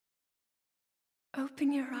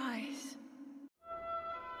Open your eyes.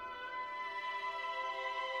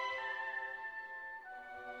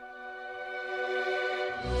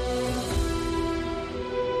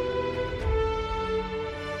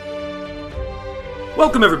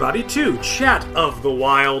 Welcome everybody to Chat of the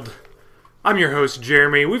Wild. I'm your host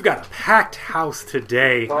Jeremy. We've got a packed house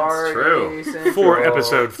today. That's true. For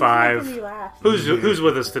episode 5. Making Who's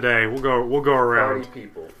with us today? We'll go around. Party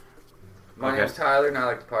people. My name's Tyler, and I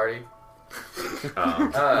like to party.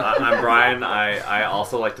 I'm Brian. I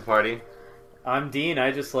also like to party. I'm Dean.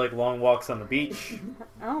 I just like long walks on the beach.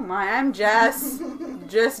 Oh my, I'm Jess.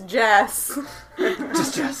 Just Jess.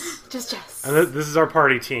 Just Jess. Just Jess. And this is our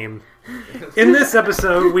party team. In this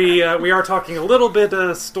episode, we are talking a little bit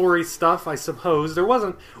story stuff, I suppose.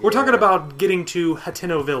 We're talking about getting to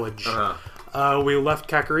Hateno Village. We left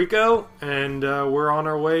Kakariko, and we're on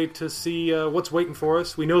our way to see what's waiting for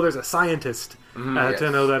us. We know there's a scientist at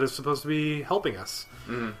Hateno that is supposed to be helping us.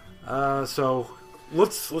 So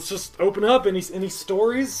let's just open up. Any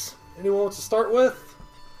stories anyone wants to start with?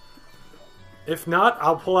 If not,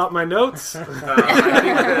 I'll pull out my notes.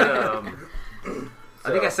 I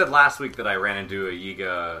think I said last week that I ran into a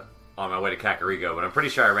Yiga on my way to Kakariko, but I'm pretty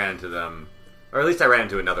sure I ran into them, or at least I ran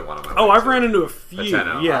into another one on my way. I've ran into a few.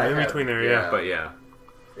 Hateno. Yeah, in between there, yeah. But yeah.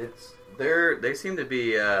 They seem to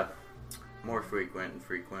be more frequent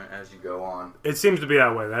as you go on. It seems to be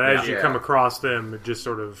that way. That as you Yeah. come across them, it just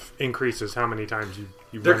sort of increases how many times you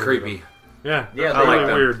They're run into creepy. them. Yeah, Yeah, they're they really like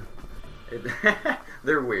them. weird.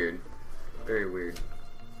 They're weird. Very weird.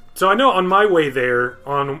 So I know on my way to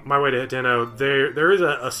Hateno, there is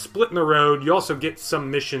a split in the road. You also get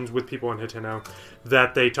some missions with people in Hateno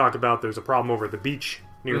that they talk about. There's a problem over at the beach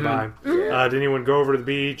nearby. Did anyone go over to the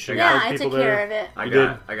beach and Yeah, help I people took there? care of it.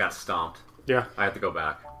 I got stomped. Yeah. I have to go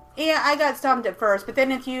back. Yeah, I got stomped at first, but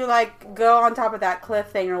then if you go on top of that cliff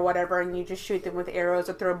thing or whatever, and you just shoot them with arrows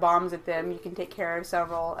or throw bombs at them, you can take care of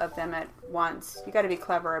several of them at once. You got to be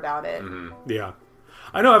clever about it. Yeah.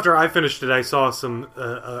 I know after I finished it, I saw some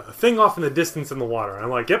a thing off in the distance in the water. And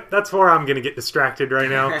I'm like, yep, that's where I'm going to get distracted right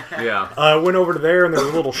now. Yeah. Went over to there, and there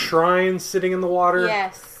was a little shrine sitting in the water.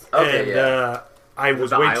 Yes. Okay, And I was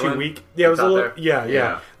the way too island weak. Yeah, it was a that's out little. there? Yeah.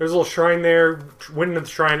 Yeah. There's a little shrine there. Went into the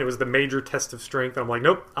shrine. It was the major test of strength. I'm like,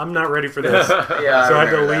 nope, I'm not ready for this. Yeah, So I had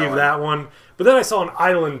to remember leave that one. But then I saw an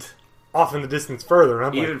island off in the distance further, and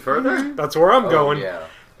I'm Even like, further? that's where I'm going. Yeah.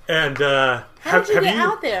 And How did you get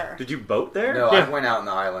out there? Did you boat there? No, Yeah. I went out in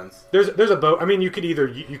the islands. There's a boat. I mean, you could either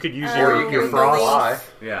you could use Or your you your could frost. fly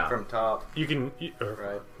Yeah. from top. You can. Right.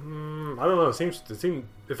 I don't know. It seems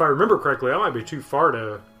if I remember correctly, that might be too far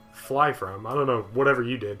to fly from. I don't know. Whatever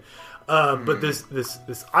you did, but this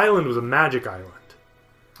island was a magic island.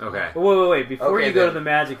 Okay. Wait. Before Okay, you go then. to the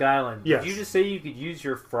Magic Island, Yes. did you just say you could use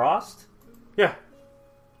your frost Yeah.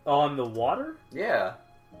 on the water? Yeah.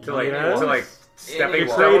 Yes. Stepping Any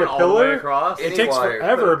stone water. all the way Pillar? across. Any It takes water.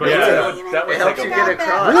 forever, but Yeah. it's That was It helps like you a- get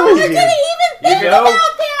across. Really I easy. didn't even think know?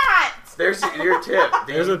 about that! There's your tip.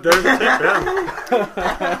 There's a tip. Yeah.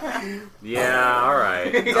 Yeah,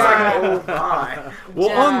 alright. He's like, oh my. Well,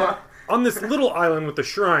 Yeah. on this little island with the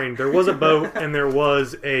shrine, there was a boat and there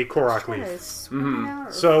was a Korok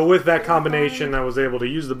leaf. So with that combination, I was able to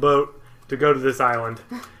use the boat to go to this island.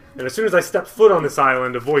 And as soon as I stepped foot on this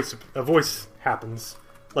island, a voice happens,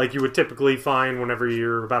 like you would typically find whenever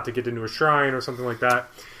you're about to get into a shrine or something like that.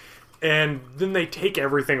 And then they take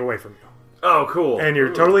everything away from you. Oh, cool. And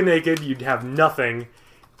you're totally naked, you'd have nothing,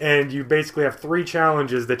 and you basically have 3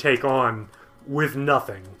 challenges to take on with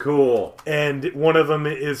nothing. Cool. And one of them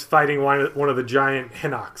is fighting one of the giant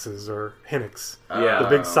Hinoxes, or Hinox. Yeah. The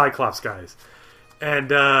big Cyclops guys. And,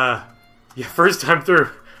 first time through,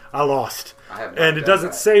 I lost. I have not And it done doesn't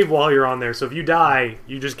that. save while you're on there, so if you die,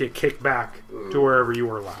 you just get kicked back to wherever you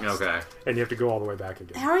were last. Okay. And you have to go all the way back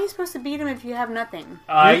again. How are you supposed to beat him if you have nothing?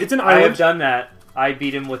 It's an I island. have done that. I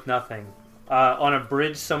beat him with nothing. On a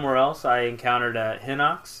bridge somewhere else, I encountered a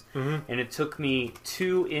Hinox, and it took me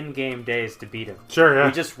 2 in-game days to beat him. Sure, yeah.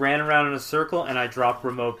 We just ran around in a circle, and I dropped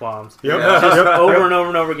remote bombs. Yep. Just Yep. over and over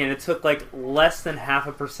and over again. It took like less than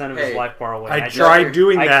 0.5% of his Hey, life bar away. I just- tried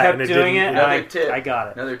doing I that, kept and it doing didn't. it, and Another tip. I got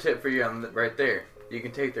it. Another tip for you right there. You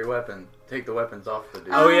can take the weapons off the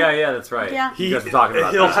dude. Oh, yeah, that's right. Yeah. You guys were talking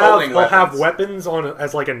about He'll that. have weapons on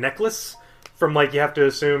as like a necklace from like you have to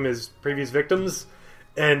assume his previous victims,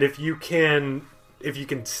 and if you can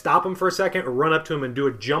stop him for a second or run up to him and do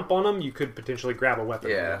a jump on him, you could potentially grab a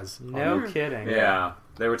weapon. Yeah. he has. No kidding. Yeah.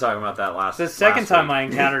 They were talking about that last The second last time week. I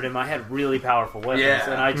encountered him, I had really powerful weapons,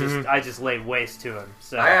 Yeah. and I just laid waste to him.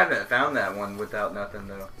 So I haven't found that one without nothing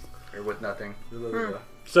though, or with nothing.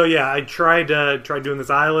 So yeah, I tried doing this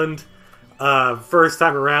island. First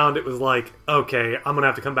time around, it was like, okay, I'm going to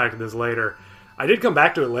have to come back to this later. I did come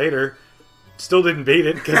back to it later. Still didn't beat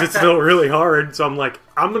it because it's still really hard. So I'm like,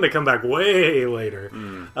 I'm going to come back way later.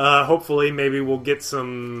 Hopefully, maybe we'll get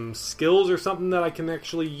some skills or something that I can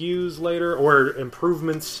actually use later, or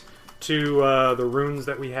improvements to the runes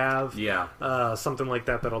that we have. Yeah. Something like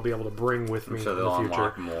that I'll be able to bring with me So in they'll the future.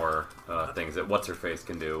 unlock more things that What's-Her-Face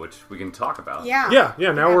can do, which we can talk about. Yeah.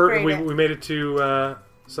 Yeah. Now Upgrade it. we made it to.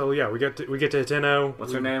 So yeah, we get to Hateno.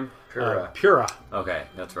 What's her name? Pura. Pura. Okay,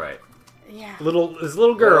 that's right. Yeah. This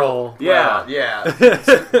little girl. Yeah. Well,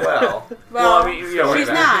 yeah. Well, Well, I mean, you know, she's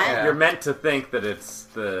back, not. yeah. You're meant to think that it's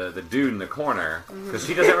the dude in the corner because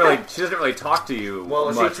she doesn't really talk to you.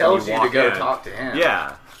 well, much she tells when you to walk go in. talk to him.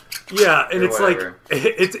 Yeah. Yeah, and Or it's whatever. like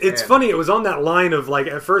it's Yeah. funny. It was on that line of like,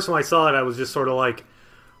 at first when I saw it, I was just sort of like,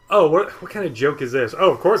 oh, what kind of joke is this?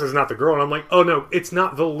 Oh, of course it's not the girl. And I'm like, oh no, it's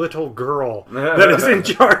not the little girl that is in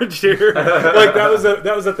charge here. Like that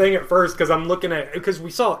was a thing at first because I'm looking at, because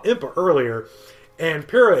we saw Impa earlier, and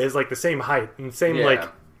Pura is like the same height and same Yeah. like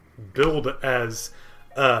build as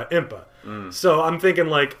Impa. So I'm thinking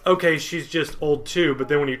like, okay, she's just old too. But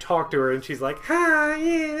then when you talk to her and she's like, hi,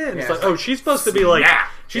 yeah, and it's Yeah. like, oh, she's supposed to be like, Snap.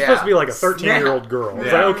 she's supposed to be like a Snap. 13-year-old girl.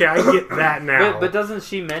 It's Yeah. like, okay, I get that now. But doesn't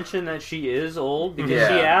she mention that she is old? Because Yeah.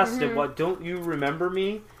 she asked it, what, don't you remember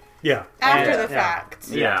me? yeah. After Yeah. the fact.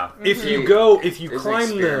 Yeah. If you It's an climb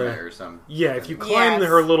experiment the or something. if you climb Yes.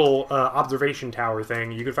 her little observation tower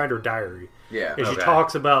thing, you can find her diary, Yeah. and she Okay.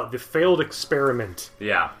 talks about the failed experiment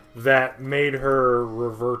Yeah. that made her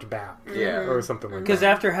revert back, Yeah. or something like Because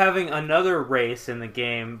that. after having another race in the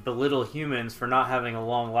game belittle humans for not having a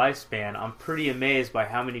long lifespan, I'm pretty amazed by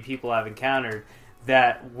how many people I've encountered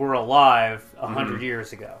that were alive 100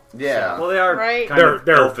 years ago. Yeah. Well, they are Right. kind They're of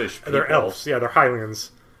elfish people. They're elves. Yeah, they're Hylians.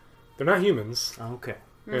 They're not humans. Okay.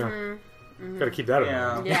 Yeah, got to keep that in Yeah.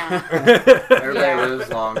 mind. Yeah. Everybody Yeah.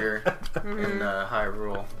 lives longer in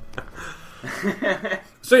Hyrule.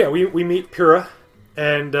 So yeah, we meet Pura,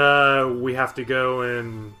 and we have to go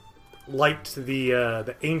and light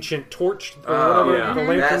the ancient torch or whatever, yeah. the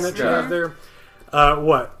lantern That's that she the- has there.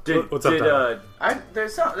 What? What's up? Tom? There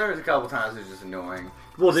was a couple times it was just annoying.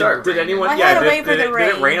 well, Started did raining. anyone? I Yeah. had to Did, wait for did, the it, did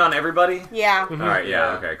it rain. rain on everybody? Yeah. All right.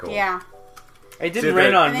 Yeah. Yeah. Okay. Cool. Yeah. It didn't Did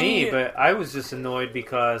rain they- on And then me, you- but I was just annoyed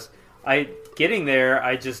because getting there,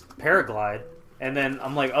 I just paraglide, and then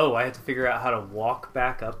I'm like, oh, I have to figure out how to walk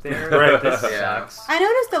back up there. Right. This Yeah. sucks. I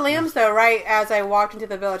noticed the lamps though, right as I walked into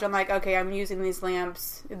the village. I'm like, okay, I'm using these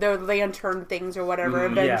lamps, the lantern things or whatever.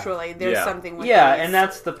 Eventually, there's Yeah. something with Yeah, these. and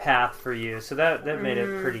that's the path for you, so that made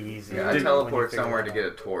it pretty easy. Yeah, I when you teleport figure somewhere it to out. get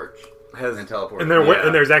a torch. Has- And teleport. And there, Yeah.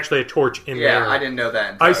 and there's actually a torch in Yeah, there. I didn't know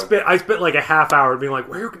that. I spent like a half hour being like,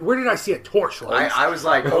 where did I see a torch? I was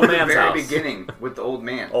like, Old at the man's very house. beginning with the old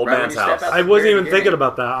man. Old Right man's when you step house. out I the wasn't very even thinking beginning.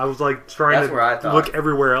 about that. I was like trying That's where I to thought. look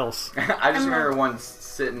everywhere else. I just remember once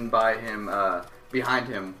sitting by him, behind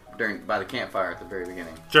him by the campfire at the very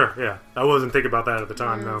beginning. Sure, yeah. I wasn't thinking about that at the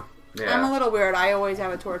time, no. Yeah. I'm a little weird. I always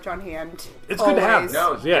have a torch on hand. It's good to have. Always.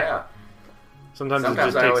 No, Yeah. yeah. Sometimes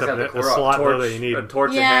Sometimes it I just always takes up have the a Korok slot though torch, that you need. a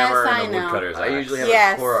torch, Yes, a hammer, I and a know. woodcutter's I axe. usually have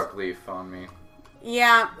Yes. a Korok leaf on me.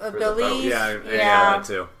 Yeah, the the boat. leaf. Yeah, that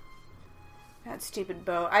too. That stupid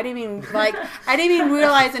boat. I didn't even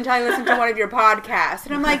realize until I listened to one of your podcasts,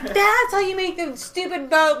 and I'm like, that's how you make the stupid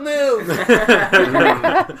boat move.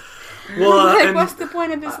 Well, Like, and what's the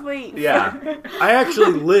point of this leaf? Yeah. I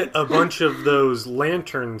actually lit a bunch of those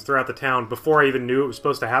lanterns throughout the town before I even knew it was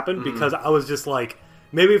supposed to happen because I was just like,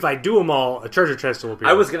 maybe if I do them all, a treasure chest will appear.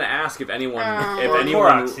 I was gonna ask if anyone, Or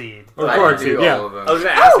anyone, Korok seed. Or I Korok do seed, all yeah. of them. I was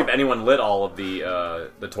gonna ask if anyone lit all of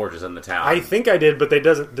the torches in the town. I think I did, but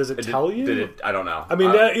does it Did- tell you? Did it? I don't know. I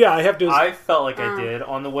mean, yeah, I have to. I felt like I did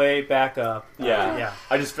on the way back up. yeah, Yeah.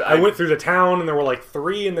 I just I went through the town, and there were like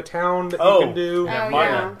 3 in the town that Oh. you can do. Oh, My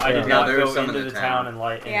yeah. bad. I did Yeah, not there was go some into in the the town town. and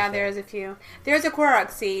light Yeah, anything. there's a few. There's a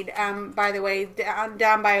Korok seed, by the way,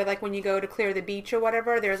 down by like when you go to clear the beach or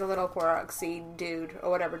whatever. There's a little Korok seed dude or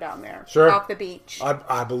whatever down there, Sure. off the beach.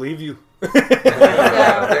 I believe you.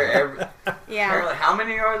 Apparently, Yeah, how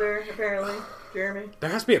many are there, apparently, Jeremy? There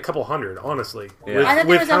has to be a couple hundred, honestly. Yeah. With, I thought there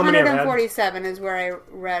with was how many I've had. 147 is where I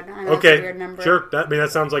read. I know it's a Okay, weird number. sure. That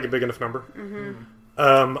sounds like a big enough number.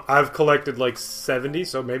 I've collected like 70,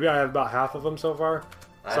 so maybe I have about half of them so far.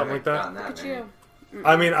 I Something like haven't that. gotten Look at many. you.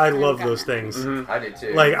 I mean, I love gotten those it. things. I did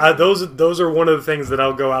too. Like those are one of the things that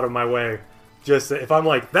I'll go out of my way. Just if I'm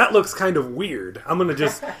like, that looks kind of weird, I'm gonna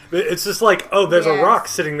just. It's just like, oh, there's a Yes. rock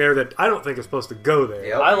sitting there that I don't think is supposed to go there.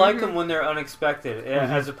 Yep. I like them when they're unexpected,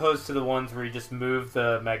 as opposed to the ones where you just move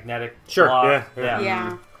the magnetic Sure, block. yeah.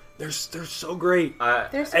 Yeah. They're so great.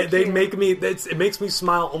 They're so And they cute. make me. It makes me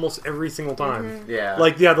smile almost every single time. Yeah.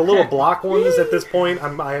 Like the little block ones. At this point,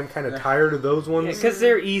 I am kind of tired of those ones. Because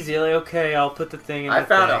they're easy. Like, okay, I'll put the thing in. I the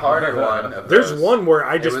found thing. a harder one. Of There's those. one where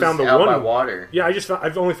I It just was found the out one. by water. Yeah,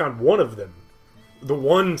 I've only found one of them. The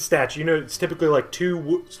one statue. You know, it's typically like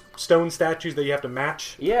two stone statues that you have to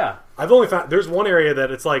match. Yeah. I've only found there's one area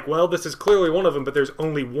that it's like, well, this is clearly one of them, but there's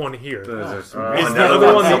only one here. There's Is the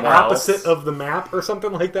other one the opposite of the map or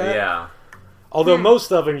something like that? Yeah. Although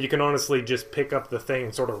most of them, you can honestly just pick up the thing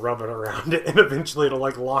and sort of rub it around it, and eventually it'll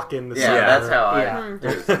like lock in the Yeah, center. that's how I Yeah. do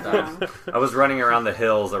it sometimes. I was running around the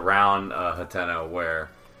hills around Hateno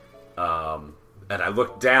where, and I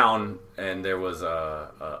looked down and there was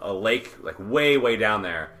a lake like way down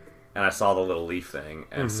there, and I saw the little leaf thing,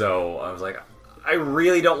 and so I was like, I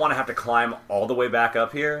really don't want to have to climb all the way back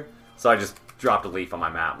up here, so I just dropped a leaf on my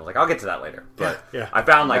map. I was like, I'll get to that later. But Yeah. I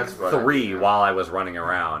found like That's what I 3 did. while I was running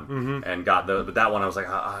around and got but that one I was like,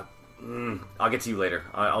 I'll get to you later.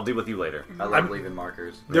 I'll deal with you later. I love leaving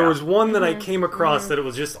markers. There Yeah. was one that I came across that it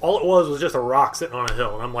was just all it was just a rock sitting on a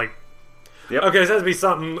hill, and I'm like, Yep. okay, this has to be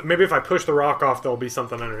something. Maybe if I push the rock off, there'll be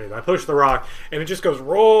something underneath. I push the rock, and it just goes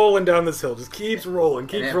rolling down this hill, just keeps rolling,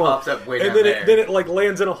 keeps it rolling, pops up way and down then there. it like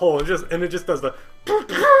lands in a hole, and it just does the.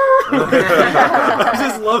 I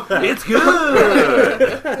just love that. It's good.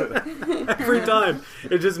 Every time.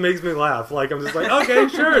 It just makes me laugh. Like I'm just like, okay,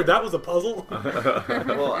 sure, that was a puzzle.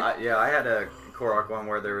 Well, I had a Korok one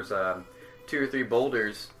where there was 2 or 3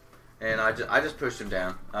 boulders, and I just pushed them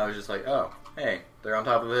down. I was just like, oh, hey, they're on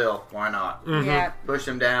top of a hill. Why not? Yeah. Pushed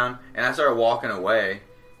them down, and I started walking away,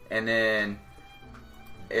 and then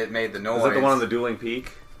it made the noise. Is that the one on the dueling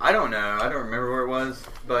peak? I don't know. I don't remember where it was,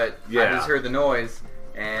 but I Yeah. just heard the noise,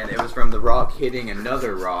 and it was from the rock hitting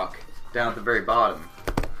another rock down at the very bottom,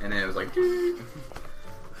 and then it was like.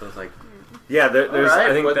 So it's like, Yeah, there's. alright,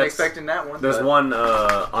 I think wasn't that's. expecting that one. There's but- one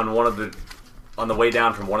on the way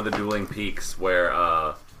down from one of the dueling peaks where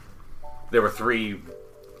there were 3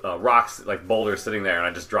 rocks, like boulders, sitting there, and I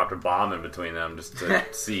just dropped a bomb in between them just to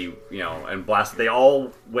see, and blasted. They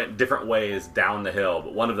all went different ways down the hill,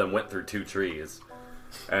 but one of them went through 2 trees,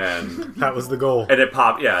 and That was the goal. and it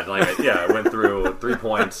popped. Yeah, it went through 3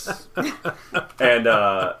 points, and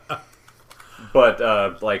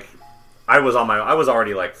like. I was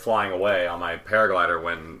already like flying away on my paraglider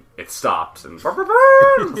when it stopped, and I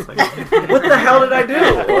was like, what the hell did I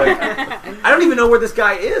do? Like, I don't even know where this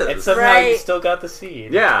guy is. And somehow you Right. still got the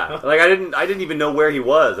seed. Yeah, like I didn't even know where he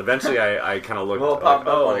was. Eventually, I kind of looked. Well, it popped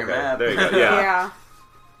like, up oh, on your okay. map. There you go. Yeah. Yeah.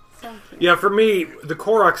 So cute. Yeah, for me, the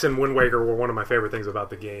Koroks and Wind Waker were one of my favorite things about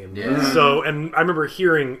the game. Yeah. So, and I remember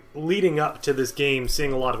leading up to this game,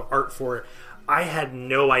 seeing a lot of art for it. I had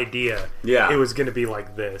no idea Yeah. it was going to be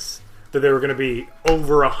like this. That there were going to be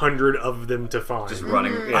over 100 of them to find. Just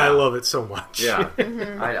running. Mm-hmm. Yeah. I love it so much. Yeah.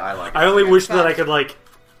 I like it. I only wish that fun. I could like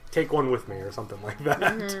take one with me or something like that.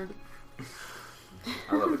 Mm-hmm.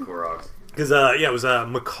 I love the Koroks. Because it was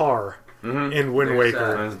Makar in Wind There's,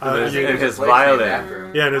 Waker. and You- his Place named violin. after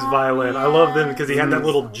him. yeah, and his violin. I loved him because he had Mm. that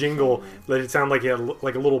little jingle that it sounded like he had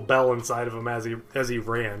like a little bell inside of him as he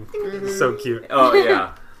ran. So cute. Oh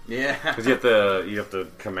yeah. Yeah. Because you have to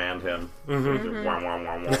command him. Mm-hmm. Wah, wah, wah,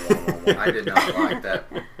 wah, wah, wah. I did not like that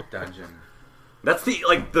dungeon. That's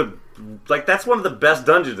that's one of the best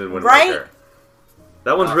dungeons in Wind Right? Waker.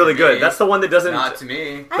 That one's Not really for good. me. That's the one that doesn't. Not to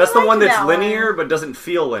me. That's the liked one that's that one. linear but doesn't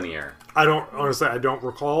feel linear. I don't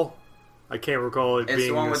recall. I can't recall it It's being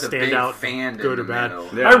the one a with the big standout, fan good in or the bad.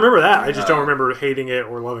 middle. Yeah. I remember that. I just don't Uh, remember hating it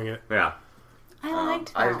or loving it. Yeah. I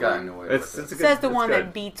liked I that just got one. annoyed It's with a it. good. Says the it's one good.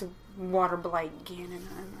 that beats Waterblight Ganon.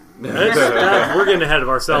 We're getting ahead of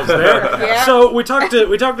ourselves there. Yeah. So we talked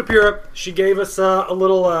to Pyrrha. She gave us a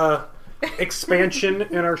little expansion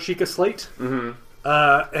in our Sheikah slate. Mm-hmm.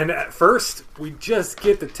 And at first, we just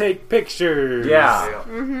get to take pictures. Yeah.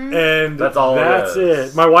 and That's all it That's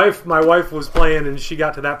is. it. My wife was playing, and she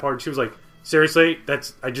got to that part. And she was like, "Seriously,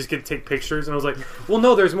 I just get to take pictures?" And I was like, "Well,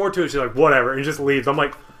 no, there's more to it." She's like, "Whatever," and just leaves. I'm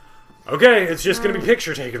like, "Okay, it's just going to be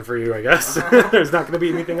picture taking for you, I guess. There's not going to be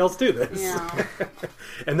anything else to this." Yeah.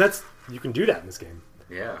 And you can do that in this game.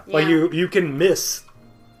 Yeah. Like Yeah. you can miss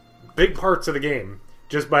big parts of the game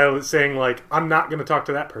just by saying like, "I'm not going to talk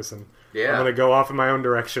to that person. Yeah. I'm going to go off in my own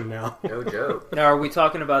direction now." No joke. Now, are we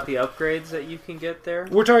talking about the upgrades that you can get there?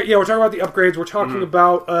 We're talking about the upgrades. We're talking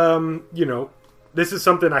about this is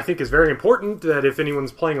something I think is very important. That if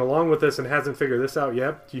anyone's playing along with this and hasn't figured this out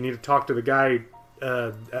yet, you need to talk to the guy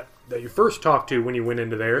that you first talked to when you went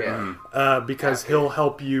into there, Yeah. because he'll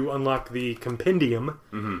help you unlock the compendium,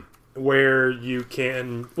 where you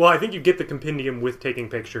can. Well, I think you get the compendium with taking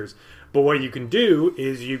pictures, but what you can do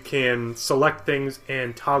is you can select things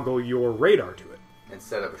and toggle your radar to it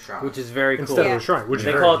Instead of a shrine. Which is very cool. instead of a shrine, which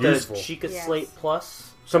They is call very it useful. the Chica Yes. Slate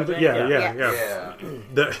Plus. Something, I think.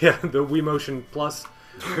 yeah. Yeah. The Wii Motion Plus.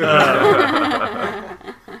 Pretty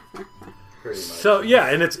much. So yeah,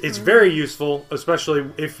 and it's very useful, especially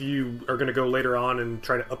if you are going to go later on and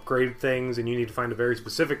try to upgrade things, and you need to find a very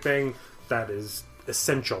specific thing. That is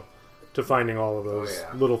essential to finding all of those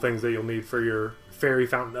little things that you'll need for your fairy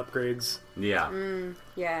fountain upgrades. Yeah.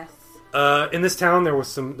 Yes. In this town, there was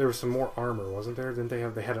some more armor, wasn't there? Didn't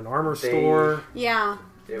they had an armor store? Yeah.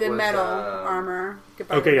 It The was, metal armor.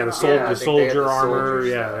 Goodbye Okay, yeah, metal the Yeah, I armor. think they had soldier the armor, soldier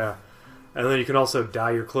yeah, stuff. yeah. And then you can also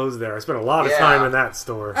dye your clothes there. I spent a lot of Yeah. time in that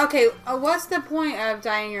store. Okay, what's the point of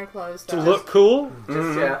dyeing your clothes? To though? look cool?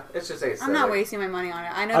 Just, yeah, it's just aesthetic. I'm not wasting my money on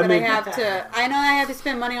it. I know I that mean- I have to. I know I have to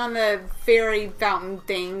spend money on the fairy fountain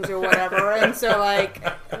things or whatever, and so like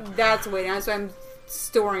that's waiting. So I'm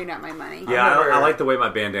storing up my money. Yeah, never- I like the way my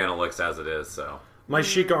bandana looks as it is, so. My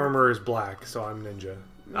Sheikah armor is black, so I'm ninja.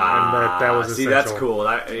 Ah, that was see, that's essential. cool.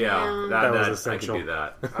 Yeah. That was I essential. can do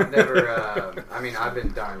that. I've never. I mean, I've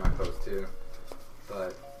been dyeing my clothes too,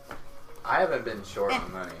 but I haven't been short on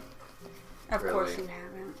money. Of course Really? you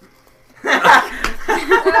haven't.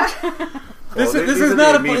 This Well, is these are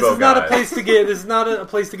not the a this amiibo is not a guys. place to get. This is not a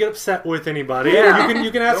place to get upset with anybody. Yeah.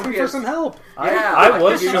 You can ask Don't them be for a- some help. Yeah, I I'll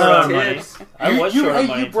was give you short on some money. tips. I was short on money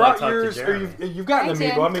you until I brought talked yours, to or Jeremy. you've got an I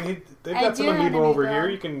did. amiibo. I mean, they've I got some do have an amiibo over amiibo. here.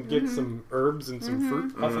 You can get some herbs and some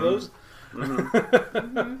fruit off of those.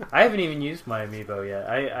 I haven't even used my amiibo yet.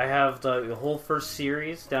 I have the whole first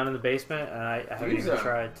series down in the basement, and I haven't Use even them.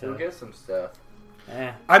 tried You'll to. get some stuff.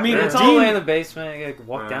 I mean, it's all the way in Dean. the basement. You gotta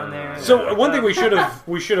walk down there. So one thing we should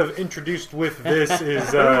have introduced with this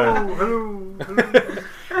is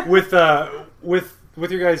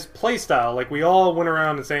with your guys' play style. Like we all went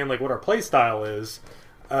around and saying like what our play style is.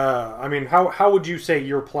 I mean, how would you say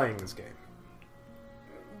you're playing this game?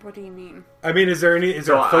 What do you mean? I mean, is there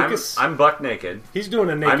So a focus? I'm buck naked. He's doing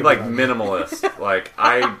a naked. I'm like one. minimalist. Like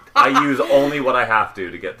I use only what I have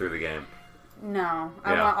to get through the game. No,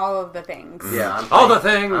 I Yeah. want all of the things. Yeah, I'm All the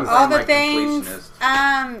playing- things. I'm All playing the my things.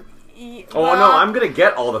 completionist. Oh well, no, I'm gonna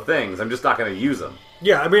get all the things. I'm just not gonna use them.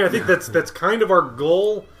 Yeah, I mean, I think that's kind of our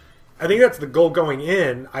goal. I think that's the goal going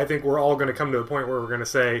in. I think we're all going to come to a point where we're going to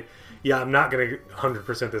say, "Yeah, I'm not going to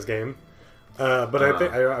 100% this game," but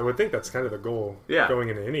I would think that's kind of the goal. Yeah. Going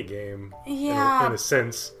into any game. Yeah. In a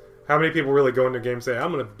sense, how many people really go into a game and say,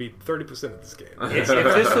 "I'm going to beat 30% of this game"? If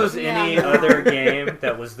this was any Yeah. other game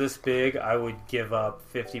that was this big, I would give up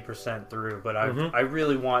 50% through. But I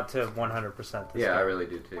really want to 100% this Yeah, game. I really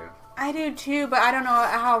do too. I do too, but I don't know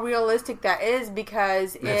how realistic that is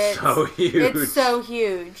because it's so huge. It's so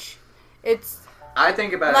huge. It's I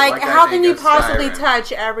think about like, it like how I can think you of possibly Skyrim.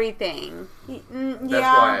 touch everything? That's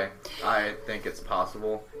Yeah. why I think it's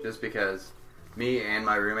possible. Just because me and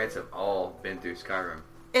my roommates have all been through Skyrim.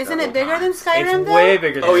 Isn't several it bigger than times. Skyrim It's though? way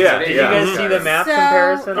bigger than Oh, yeah, Did you yeah. guys see the map So,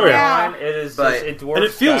 comparison Oh, yeah. online? It is But- just, it dwarfs And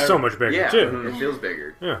it feels Skyrim. so much bigger Yeah, too. it feels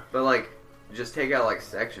bigger. Yeah. But like, just take out like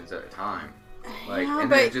sections at a time. Like, Yeah, and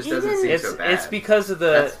but then it just doesn't even- seem It's so bad. it's because of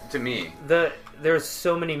That's to me. there's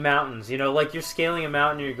so many mountains. You know, like you're scaling a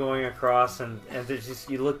mountain, you're going across, and there's just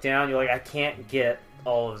you look down, you're like, I can't get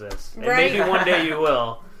all of this. And Right. maybe one day you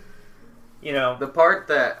will. You know, The part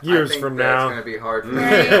that Years I think from that's now. going to be hard for me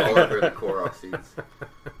Right. is all over the Korok seeds.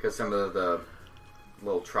 Because some of the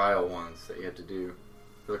little trial ones that you have to do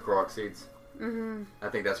for the Korok seeds. Mm-hmm. I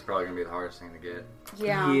think that's probably going to be the hardest thing to get.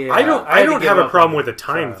 Yeah. I don't had to have give a up problem on with the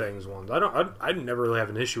time trial. things ones. I never really have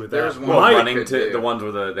an issue with There's that. one Well, My- running could to do. the ones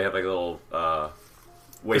where they have like a little The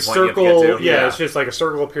waypoint you circle, have to get to. yeah, it's just like a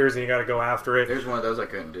circle appears and you got to go after it. There's one of those I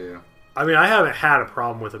couldn't do. I mean, I haven't had a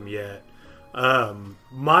problem with them yet.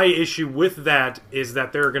 My issue with that is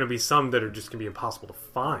that there are going to be some that are just going to be impossible to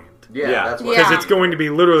find. Yeah, that's what. Yeah. Because it's going to be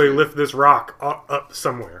literally lift this rock up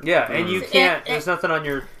somewhere. Yeah, and you can't. it- There's nothing on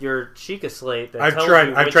your Chica slate that I've tells tried.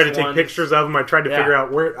 you I've which tried to take ones- pictures of them. I tried to Yeah. figure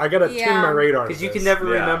out where I got to tune Yeah. my radar. because to you can this.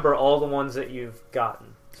 never Yeah. remember all the ones that you've gotten.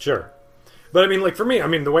 Sure, but I mean, like for me, I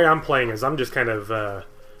mean, the way I'm playing is I'm just kind of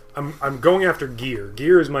I'm going after gear.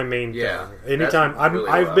 Gear is my main Yeah, thing. Anytime that's really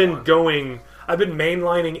what I've I been want. going, I've been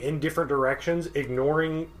mainlining in different directions,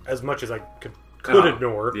 ignoring as much as I could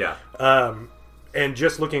ignore. Yeah. And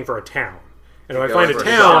just looking for a town. And if I Go find a for a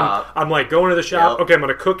town, shop. I'm like going to the shop. Yep. Okay, I'm going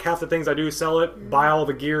to cook half the things I do, sell it, buy all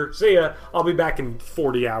the gear. See ya. I'll be back in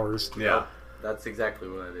 40 hours. Yeah. That's exactly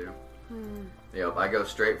what I do. Yep, I go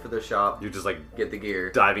straight for the shop, You're just like get the gear.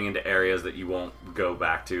 diving into areas that you won't go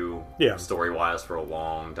back to Yeah. story wise for a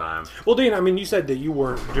long time. Well, Dean, I mean, you said that you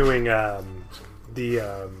weren't doing Yeah.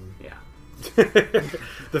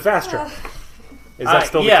 The fast travel. Is that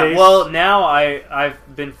still the yeah, case? well, now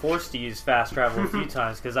I've been forced to use fast travel a few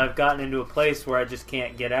times because I've gotten into a place where I just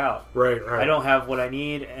can't get out. Right. I don't have what I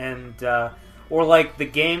need, and or like the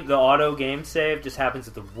auto game save just happens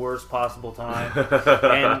at the worst possible time,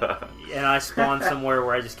 and I spawn somewhere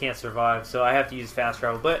where I just can't survive, so I have to use fast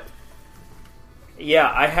travel. But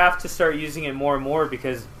yeah, I have to start using it more and more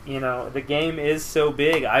because the game is so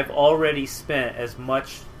big. I've already spent as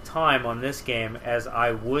much time on this game as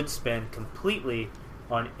I would spend completely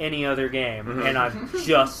on any other game, and I've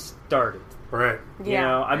just started. Right.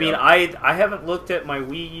 I mean, I haven't looked at my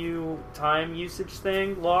Wii U time usage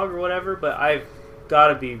thing log or whatever, but I've got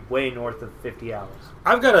to be way north of 50 hours.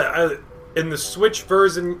 I've got in the Switch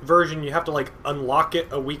version, you have to like unlock it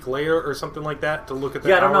a week later or something like that to look at the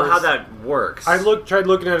Yeah, I don't know hours. how that works. I tried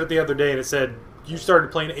looking at it the other day and it said you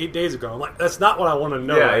started playing 8 days ago. I'm like, that's not what I want to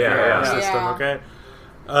know. Yeah, right yeah, now in yeah. the system, Yeah. okay?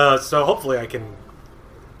 So hopefully I can.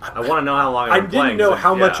 I want to know how long I I've been playing. didn't know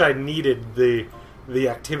how much yeah. I needed the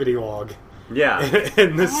activity log Yeah.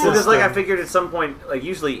 in this system. Because, I figured at some point,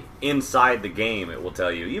 usually inside the game, it will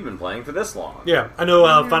tell you, you've been playing for this long. Yeah, I know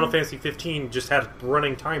Final Fantasy 15 just had a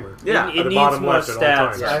running timer. Yeah. It At the needs bottom more left at all stats.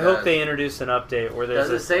 times. Yeah, I it hope does. they introduce an update where there's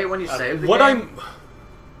Does it say it when you save the What game?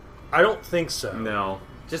 I don't think so. No.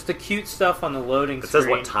 just the cute stuff on the loading It screen says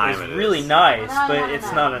what time is it is. really nice, No, but no, it's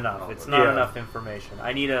no. not enough. It's not Yeah. enough information.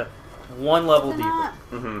 I need one level deeper.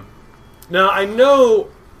 Mm-hmm. Now, I know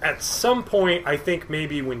at some point, I think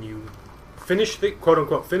maybe when you finish the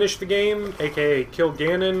quote-unquote finish the game, aka kill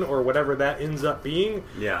Ganon or whatever that ends up being,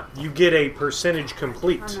 Yeah. you get a percentage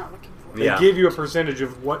complete. I'm not looking for They Yeah. give you a percentage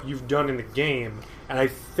of what you've done in the game, and I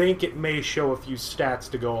think it may show a few stats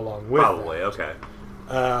to go along with Probably, okay.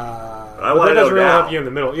 But I wanna that doesn't know really now. help you in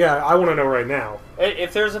the middle. Yeah, I want to know right now.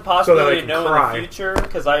 If there's a possibility can to know cry. in the future,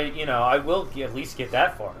 because I will at least get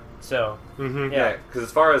that far. So Mm-hmm. yeah, Because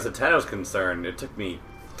as far as Nintendo's concerned, it took me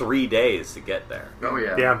 3 days to get there. Oh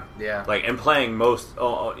yeah. Yeah. Yeah. And playing most,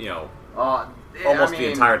 almost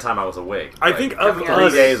the entire time I was awake. I think of 3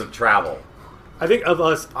 us- days of travel. I think of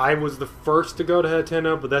us, I was the first to go to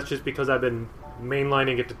Hateno, but that's just because I've been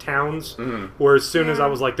mainlining it to towns. Mhm. Where as soon as I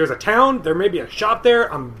was like, "There's a town, there may be a shop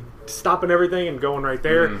there," I'm stopping everything and going right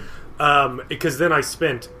there. Because then I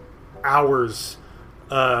spent hours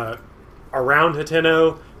around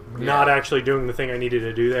Hateno, not actually doing the thing I needed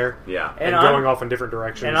to do there, Yeah. and And going I'm- off in different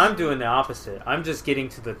directions. and I'm doing the opposite. I'm just getting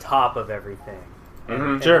to the top of everything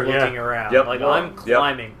and Sure, looking yeah. around. Yep. Like I'm Yep.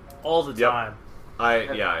 climbing all the Yep. time,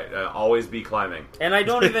 I always be climbing. and I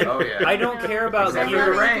don't even. Oh, yeah. I don't care about Except gear.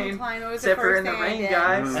 for the rain. Except for in the rain,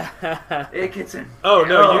 guys. It gets in. Oh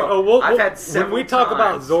no! I've had when several we talk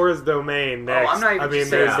about times. Zora's Domain next, I'm not even I mean,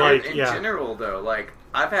 saying there's that like, in yeah, general though. Like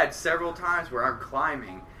I've had several times where I'm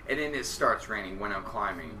climbing and then it starts raining when I'm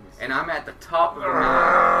climbing, and I'm at the top of the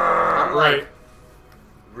mountain. I'm like, right.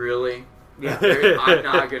 really? Yeah. I'm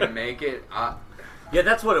not gonna make it. Yeah,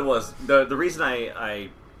 that's what it was. The reason I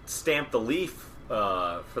stamped the leaf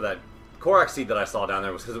for that Korok seed that I saw down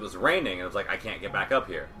there was because it was raining, and I was like, I can't get back up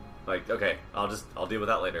here. Like, okay, I'll deal with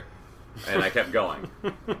that later. And I kept going.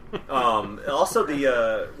 Also,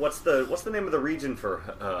 what's the name of the region for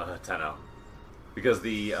Hateno? Because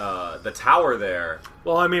the tower there.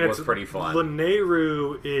 Well, I mean, was it's pretty fun.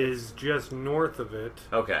 Lanayru is just north of it.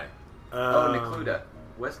 Okay. Necluda,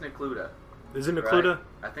 West Necluda. Is it right? Necluda?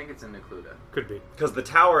 I think it's in Necluda. Could be. Because the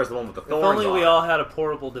tower is the one with the If thorns only on we it. all had a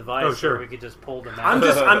portable device Oh, sure. where we could just pull them out.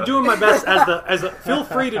 I'm doing my best as a. Feel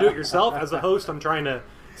free to do it yourself as a host. I'm trying to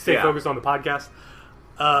stay Yeah. focused on the podcast.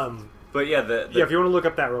 But yeah, Yeah, if you want to look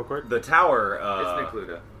up that real quick. the tower It's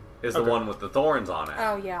Necluda. is the Okay. one with the thorns on it.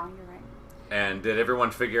 Oh yeah, you're right. And did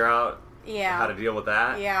everyone figure out Yeah. how to deal with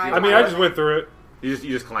that? Yeah, I mean, I just went through it. You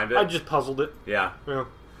just climbed it. I just puzzled it. Yeah. Yeah.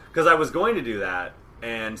 Because I was going to do that,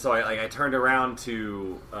 and so I turned around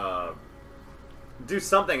to do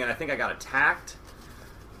something, and I think I got attacked,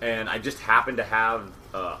 and I just happened to have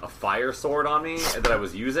a fire sword on me that I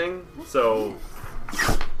was using. So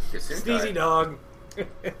Sneezy dog.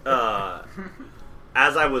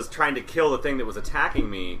 as I was trying to kill the thing that was attacking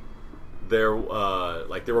me, there were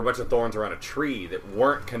a bunch of thorns around a tree that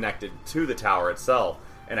weren't connected to the tower itself,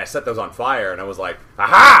 and I set those on fire, and I was like,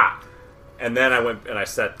 aha! And then I went and I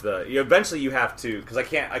set eventually you have to, because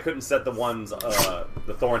I couldn't set the ones,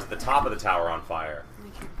 the thorns at the top of the tower on fire.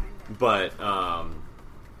 But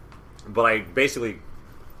I basically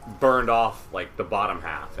burned off, like, the bottom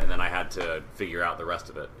half, and then I had to figure out the rest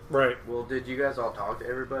of it. Right. Well, did you guys all talk to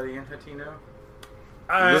everybody in Hateno?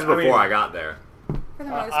 This is before I got there. For the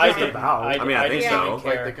most I part. did. about. I mean, I think didn't so. even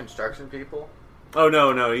Like care. the construction people? Oh,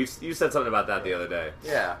 no, you said something about that the other day.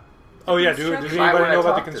 Yeah. Oh yeah, does Why would anybody I know about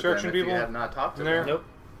the talk to construction them if people? You have not talked to in there? them. Nope.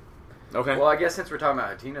 Okay. Well, I guess since we're talking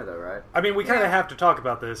about Hatina, though, right? I mean, we kind of have to talk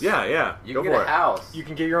about this. Yeah. You Go can for get a it. house. You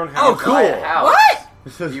can get your own Oh, house. cool. Buy a house.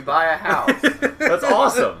 What? You buy a house. That's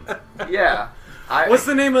awesome. Yeah. What's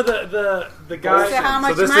the name of the guy? So how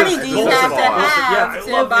much this money is- do this you is have to awesome. have Yeah, I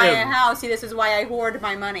to love buy him. a house? See, this is why I hoard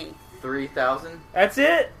my money. 3,000? That's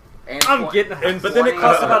it. And I'm twen- getting a And house. but then it 20.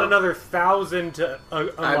 costs about another 1,000 to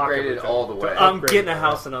unlock I upgraded everything. all the way. To I'm upgrade getting a it.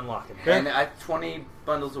 house and unlocking it. And 20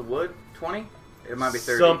 bundles of wood? 20? It might be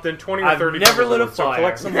 30. Something 20 or I've 30. never lit a So fire.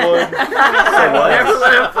 collect some wood. what? Never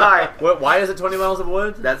let it fly. Why is it 20 miles of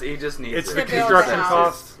wood? That's he just needs It's it. the To build construction a house.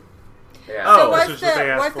 cost. Yeah. Oh, So that's what's just what they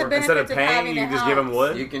the asked what's the for. benefits Instead of of paying, having you a just house? give them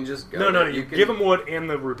wood? You can just go. No, there. you can, give them wood and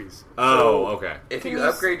the rubies. Oh, okay. If Can you you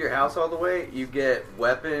s- upgrade your house all the way, you get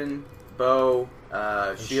weapon, bow,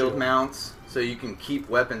 shield shield. mounts, so you can keep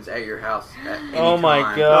weapons at your house at any Oh my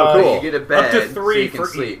time. God. Oh, cool. You get a bed, Up to 3 so you can for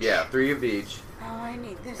sleep. each. Yeah, 3 of each. Oh, I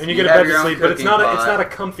need this. And you You get a have bed to your own sleep, but it's cooking not pot. a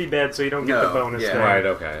comfy bed, so you don't get No, the bonus yeah. thing. Right,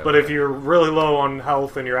 okay. But if you're really low on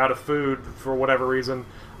health and you're out of food for whatever reason,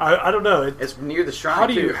 I don't know. It's near the shrine How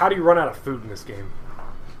do you too. run out of food in this game?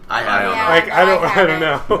 I I have. don't Yeah, Like no, I don't haven't.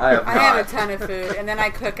 know. I have I have not. a ton of food, and then I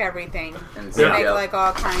cook everything. And So Yeah. make like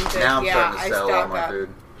all kinds of now I'm yeah. starting to I sell all stock my up. food.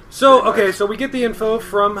 So, Pretty okay, much. so we get the info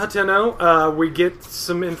from Hateno. We get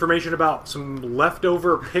some information about some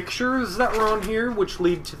leftover pictures that were on here, which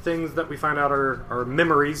lead to things that we find out are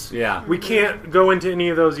memories. Yeah. We can't go into any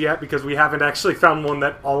of those yet because we haven't actually found one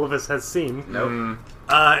that all of us has seen. Nope.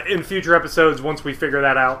 In future episodes, once we figure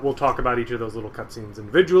that out, we'll talk about each of those little cutscenes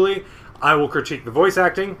individually. I will critique the voice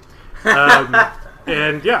acting.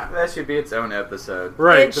 And yeah, That should be its own episode.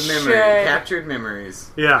 right. It The memory, should. captured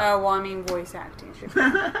memories. Yeah. Oh, well, I mean, voice acting. Should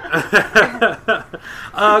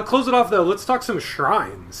Close it off though. Let's talk some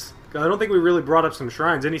shrines. I don't think we really brought up some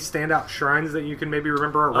shrines. Any standout shrines that you can maybe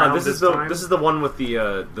remember around This is the time? this is the one with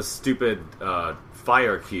the stupid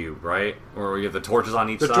fire cube, right? Where you have the torches on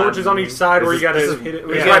each the side. torches on each side where you got This to is- hit it.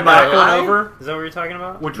 this You is got like my back one eye? over. Is that what you're talking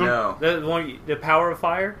about? Which one? No. The one, the power of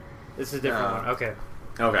fire. This is a different No. one. Okay.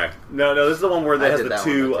 Okay. No, this is the one where I it has did the that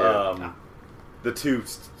two one, the two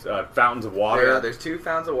fountains of water. There's 2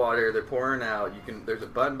 fountains of water. They're pouring out. There's a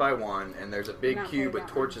button by one, and there's a big Not cube very with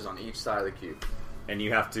that torches on each side of the cube. And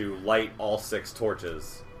you have to light all 6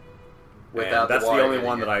 torches. Without And that's the the, water only hitting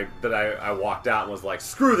one it. that I walked out and was like,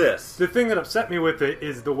 screw this. The thing that upset me with it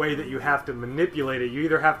is the way that you have to manipulate it. You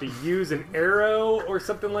either have to use an arrow or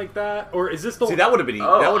something like that, or is this the? See, that would have been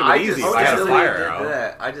Oh, that would have I been just easy if I had a steadily fire did arrow.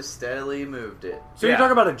 that. I just steadily moved it. So you're Yeah.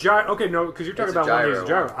 talking about a gyro? Okay, no, because you're talking It's a about one that uses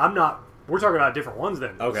gyro gyro. I'm not. We're talking about different ones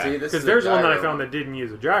then. Okay. See, this Because is there's a one that I gyro found one. that didn't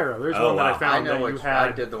use a gyro. There's Oh, one that I wow. found I know that you which I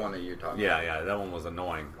had. did the one that you're talking Yeah, about. yeah, that one was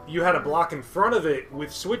annoying. You had a block in front of it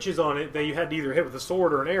with switches on it that you had to either hit with a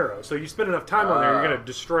sword or an arrow. So you spend enough time on there, you're going to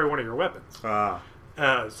destroy one of your weapons.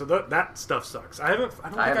 So that stuff sucks. I don't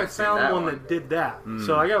think I haven't seen found that one one. that did that.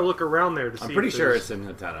 So I got to look around there to see. I'm pretty if sure there's- it's in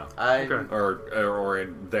Hateno. Okay. Or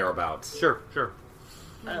in thereabouts. Sure.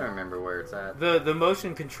 I don't remember where it's at. The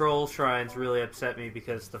motion control shrines really upset me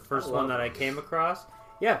because the first I one love that I those. came across,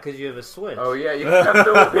 yeah, because you have a Switch. Oh yeah, you have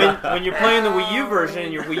to. When you're playing the Wii U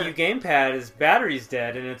version, your Wii U gamepad is battery's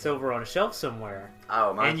dead and it's over on a shelf somewhere,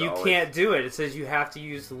 Oh, mine's and you always- can't do it. It says you have to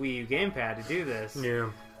use the Wii U gamepad to do this. Yeah.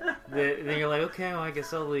 Then you're like, okay, well, I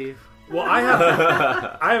guess I'll leave. Well, I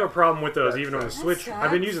have a problem with those even on the sucks. Switch. That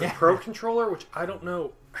I've been sucks. using the Pro controller, which I don't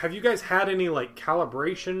know. Have you guys had any like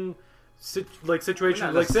calibration situations?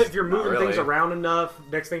 Not Like, say if you're not moving really. things around enough,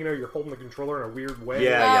 next thing you know, you're holding the controller in a weird way.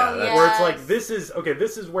 Yeah, Oh, that's- Where it's like yes.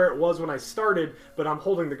 this is where it was when I started, but I'm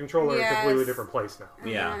holding the controller in a completely Yes. different place now.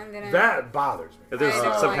 Yeah. And then That bothers me. If there's I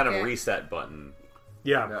don't some like kind of it. reset button,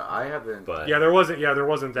 Yeah. No, I haven't. but Yeah, there wasn't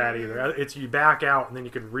that either. It's you back out and then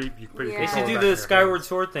you could you put your Yeah. They should controller do back the in your Skyward hands.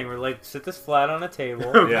 Sword thing where like sit this flat on a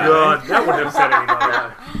table. Oh Yeah. god, that wouldn't upset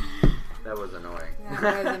anybody. That was annoying.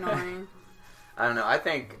 that was annoying. I don't know. I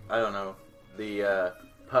don't know. The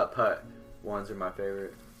putt ones are my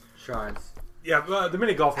favorite shrines. Yeah, the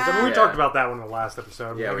mini golf ones. I mean, we Yeah. talked about that one in the last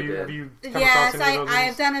episode. Yeah, have we you did. have you come Yes, across any of those I've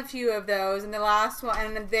ones? done a few of those, and the last one,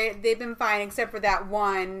 and they've been fine, except for that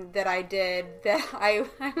one that I did that I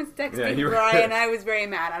was texting Yeah, you were- Brian, I was very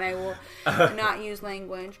mad, and I will not use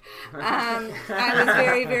language. I was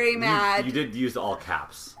very, very mad. you did use all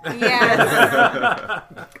caps. Yes.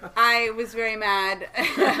 I was very mad.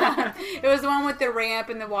 It was the one with the ramp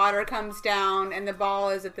and the water comes down and the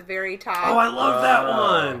ball is at the very top. Oh, I love that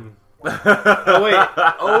one. Oh wait,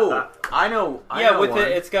 Oh, I know. I yeah, know with one.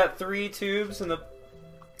 it's got 3 tubes and the.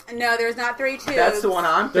 No, there's not 3 tubes. That's the one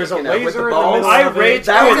I'm There's a thinking of with laser the in the balls. middle. I rage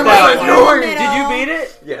That quit was that my one. favorite. Did you beat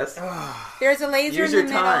it? Yes. There's a laser Use in your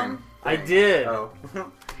the time. middle. I did. Oh.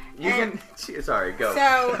 You can. Sorry, go.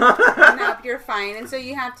 So, no, you're fine. And so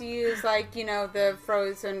you have to use, like, the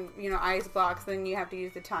frozen, ice blocks. Then you have to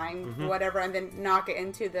use the time, whatever, and then knock it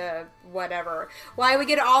into the whatever. Well, I would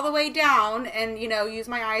get it all the way down and, use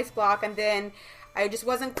my ice block. And then I just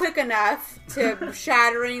wasn't quick enough to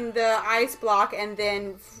shattering the ice block and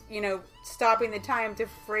then, stopping the time to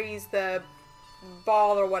freeze the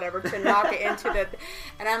ball or whatever to knock it into the...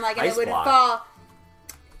 And I'm like, and Ice it would block. fall...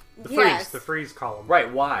 The freeze column.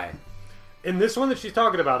 Right, why? In this one that she's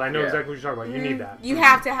talking about, I know exactly what you're talking about. You need that. You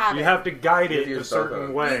have to have it. You have to guide it You a use certain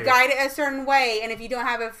both. way. You guide it a certain way, and if you don't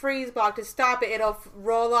have a freeze block to stop it, it'll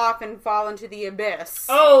roll off and fall into the abyss.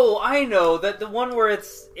 Oh, I know that the one where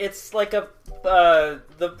it's like a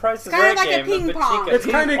the Price is Kinda Right like a game. ping but pong. Pachinko. It's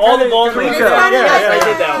kinda- all the balls. kinda are like like that. that. Yeah, I yeah,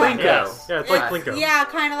 did that yeah. one. Plinko. Yes. Yeah, it's like Plinko. Yeah,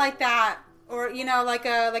 kind of like that, or like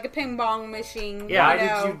a ping pong machine. Yeah, Why you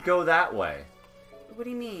know. did you go that way? What do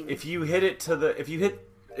you mean? If you hit it to the,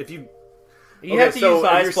 You okay, have to so use the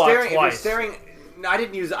if ice you're block staring, twice. If you're staring, no, I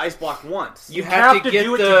didn't use the ice block once. You have have to to get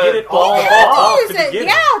do it to the get it ball all you have off to to use it, begin.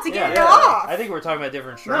 to get it Yeah. off. I think we're talking about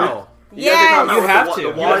different No. strokes. Yes. You have to.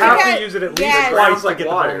 You Water. have Because- to use it at least yes. twice Grounds to like get the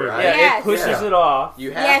water, ball moving. right? Yeah, Yes. it pushes Yeah. it off.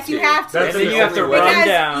 You have Yes, to. you have to. That's And then the you have to only way. run Because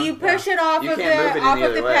down. you push it off You of can't move it off any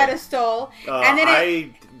of the other way. pedestal, and then it. I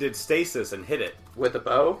did stasis and hit it. With a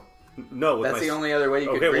bow? No, with That's my the only other way you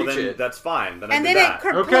Okay, could well reach then it. that's fine. Then And I then did it that.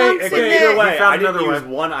 kerplunks Okay, in okay, the. Either way, found I didn't another use way.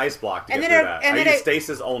 one ice block to And get then through it- that. and I then used it-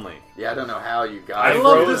 stasis only. Yeah, I don't know how you got I it.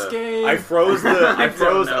 love Froze this it. game. I froze I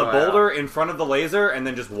froze know a how. boulder in front of the laser and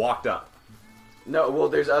then just walked up. No, well,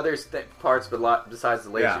 there's other parts, but besides the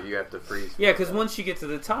laser, Yeah. you have to freeze. Yeah, because once you get to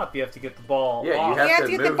the top, you have to get the ball Yeah, you off. have You have to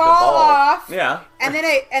to get move the the ball ball. off, Yeah. and then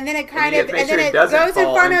it kind you of have to make and then sure it it doesn't goes in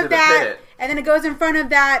fall front into of the that, pit. and then it goes in front of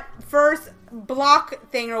that first block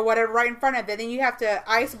thing or whatever, right in front of it. Then you have to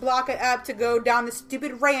ice block it up to go down the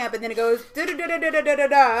stupid ramp, and then it goes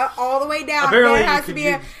all the way down. Apparently There you has to could be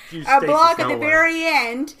use a stasis block at the nowhere. very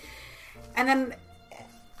end, and then.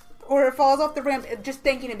 Or it falls off the ramp. Just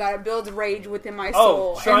thinking about it builds rage within my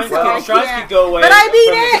soul. Oh, shrines, And so I shrines can't- could go away. But I beat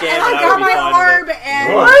from this it, game and and I I got would be my fine with orb, it.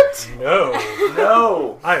 and What? No.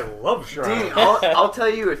 No. I love shrines. Dean, I'll tell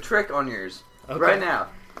you a trick on yours. Okay. Right now.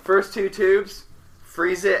 First two tubes,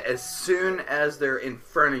 freeze it as soon as they're in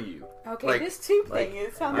front of you. okay, Like- this tube like- thing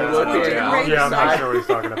it sounds Yeah, like okay, it's yeah. rage Yeah, I'm not side. sure what he's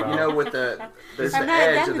talking about. You know, with there's I'm the not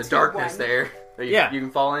edge done of the with tube darkness one. there that you, Yeah. you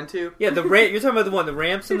can fall into. Yeah, the ramp. You're talking about the one. The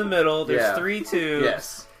ramp's in the middle. There's Yeah. 3 tubes.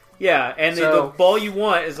 Yes. Yeah, and the So- ball you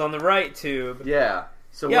want is on the right tube. Yeah.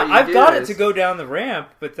 So Yeah, what you I've do got it is- to go down the ramp,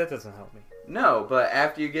 but that doesn't help me. No, but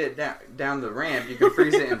after you get down the ramp, you can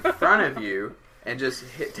freeze it in front of you and just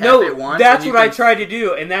tap it No, once. that's and what you I can- tried to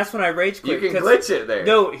do, and that's when I rage You quit. can 'cause- glitch it there.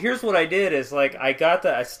 No, here's what I did: is like I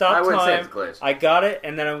stopped I wouldn't say time. it's glitch. I got it,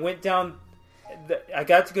 and then I went down. I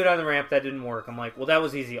got to go down the ramp. That didn't work. I'm like, well, that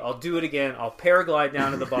was easy. I'll do it again. I'll paraglide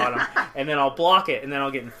down to the bottom, and then I'll block it, and then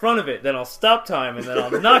I'll get in front of it. Then I'll stop time, and then I'll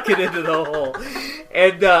knock it into the hole.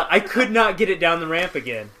 And I could not get it down the ramp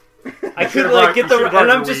again. I should've could like brought- get you the, should've brought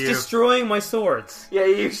and I'm the just Wii U. destroying my swords. Yeah,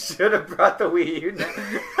 you should have brought the Wii U.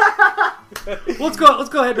 Let's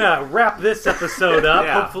go ahead and wrap this episode up.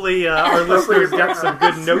 Yeah. Hopefully, our listeners got some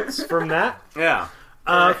good notes from that. Yeah.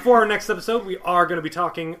 For our next episode, we are going to be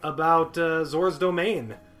talking about Zora's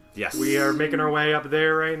Domain. Yes. We are making our way up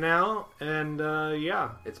there right now, and yeah.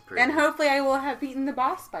 It's pretty. And hopefully I will have beaten the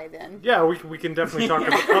boss by then. Yeah, we can definitely talk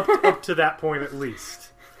about up to that point at least.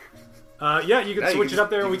 Yeah, you can Yeah, you switch can it up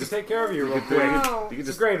there just- and we you can take care of you real You quick. Oh. can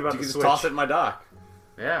just great about you the can just Switch. toss it in my dock.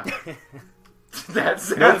 Yeah.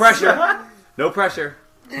 that's No pressure. No pressure.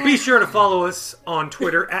 Be sure to follow us on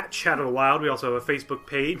Twitter at Chat of the Wild. We also have a Facebook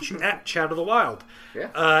page at Chat of the Wild.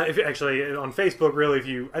 Yeah. If actually on Facebook, really, if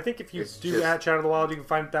you It's do just- at Chat of the Wild, you can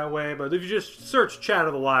find it that way. But if you just search Chat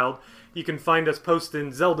of the Wild, you can find us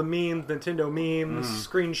posting Zelda memes, Nintendo memes,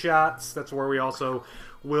 screenshots. That's where we also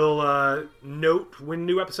will note when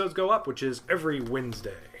new episodes go up, which is every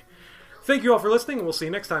Wednesday. Thank you all for listening, and we'll see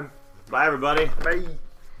you next time. Bye, everybody. Bye.